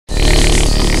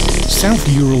South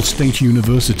Ural State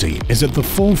University is at the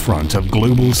forefront of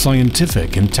global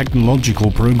scientific and technological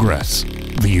progress.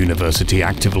 The university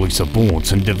actively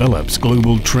supports and develops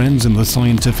global trends in the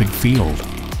scientific field.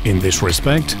 In this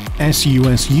respect,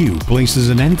 SUSU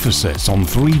places an emphasis on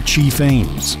three chief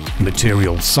aims: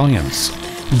 material science,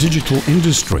 digital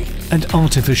industry, and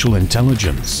artificial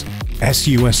intelligence.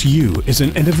 SUSU is an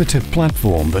innovative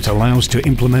platform that allows to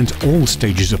implement all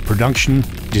stages of production,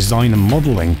 design and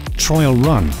modeling, trial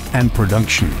run, and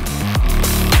production.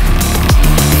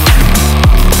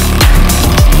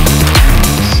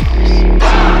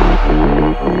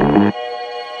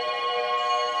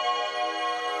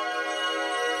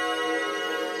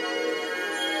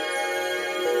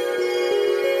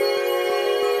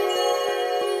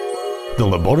 The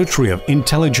Laboratory of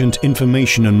Intelligent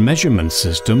Information and Measurement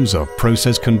Systems of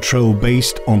Process Control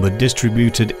based on the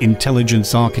Distributed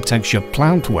Intelligence Architecture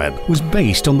Plant Web was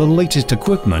based on the latest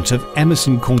equipment of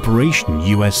Emerson Corporation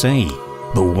USA,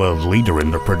 the world leader in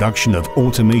the production of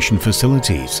automation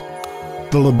facilities.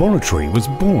 The laboratory was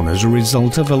born as a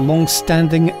result of a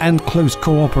long-standing and close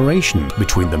cooperation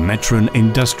between the Metron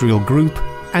Industrial Group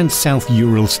and South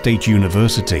Ural State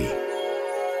University.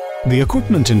 The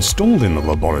equipment installed in the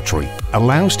laboratory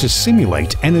allows to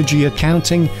simulate energy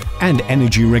accounting and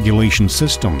energy regulation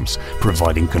systems,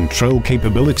 providing control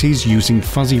capabilities using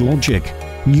fuzzy logic,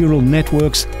 neural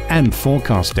networks, and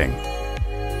forecasting.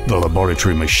 The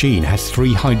laboratory machine has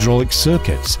 3 hydraulic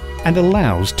circuits and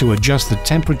allows to adjust the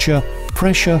temperature,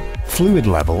 pressure, fluid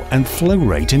level, and flow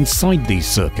rate inside these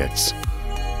circuits.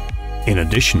 In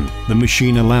addition, the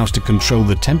machine allows to control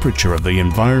the temperature of the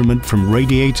environment from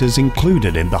radiators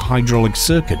included in the hydraulic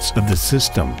circuits of the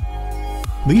system.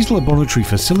 These laboratory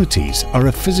facilities are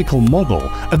a physical model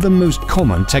of the most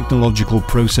common technological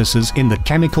processes in the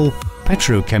chemical,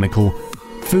 petrochemical,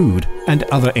 food, and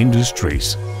other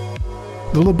industries.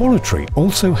 The laboratory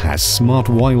also has smart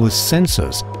wireless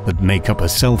sensors that make up a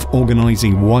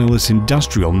self-organizing wireless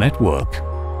industrial network.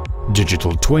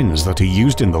 Digital twins that are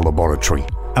used in the laboratory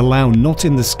allow not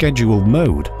in the scheduled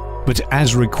mode, but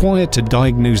as required to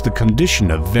diagnose the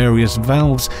condition of various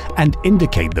valves and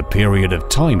indicate the period of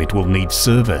time it will need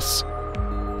service.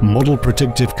 Model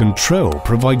predictive control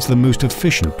provides the most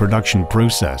efficient production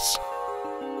process.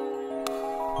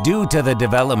 Due to the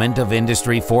development of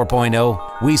Industry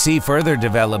 4.0, we see further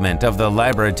development of the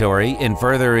laboratory in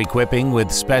further equipping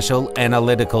with special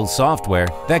analytical software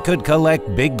that could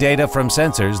collect big data from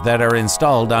sensors that are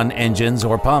installed on engines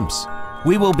or pumps.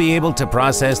 We will be able to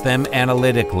process them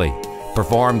analytically,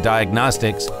 perform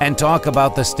diagnostics, and talk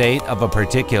about the state of a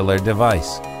particular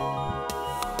device.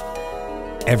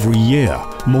 Every year,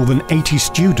 more than 80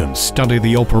 students study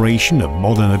the operation of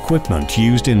modern equipment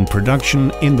used in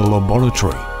production in the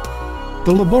laboratory.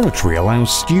 The laboratory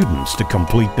allows students to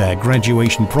complete their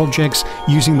graduation projects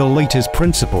using the latest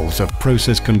principles of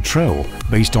process control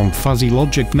based on fuzzy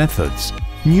logic methods,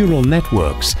 neural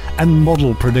networks, and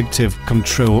model predictive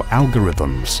control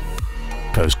algorithms.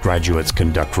 Postgraduates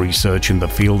conduct research in the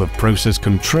field of process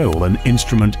control and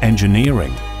instrument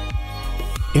engineering.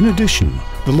 In addition,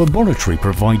 the laboratory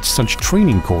provides such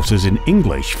training courses in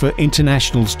English for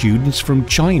international students from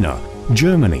China,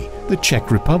 Germany, the Czech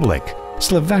Republic,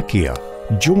 Slovakia,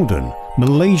 Jordan,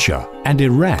 Malaysia, and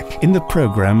Iraq in the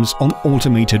programs on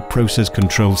automated process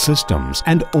control systems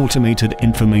and automated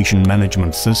information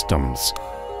management systems.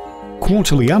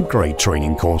 Quarterly upgrade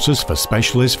training courses for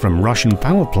specialists from Russian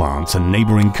power plants and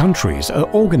neighboring countries are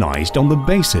organized on the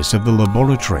basis of the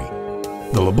laboratory.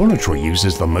 The laboratory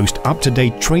uses the most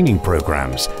up-to-date training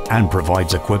programs and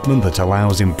provides equipment that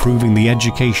allows improving the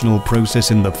educational process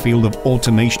in the field of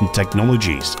automation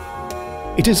technologies.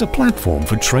 It is a platform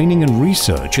for training and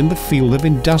research in the field of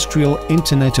industrial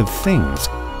Internet of Things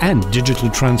and digital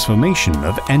transformation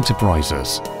of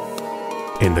enterprises.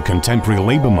 In the contemporary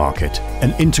labor market,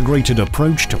 an integrated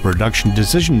approach to production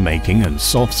decision-making and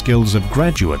soft skills of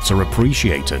graduates are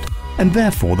appreciated, and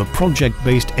therefore the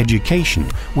project-based education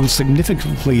will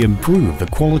significantly improve the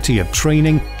quality of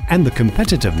training and the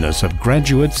competitiveness of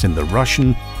graduates in the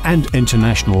Russian and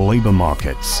international labor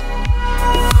markets.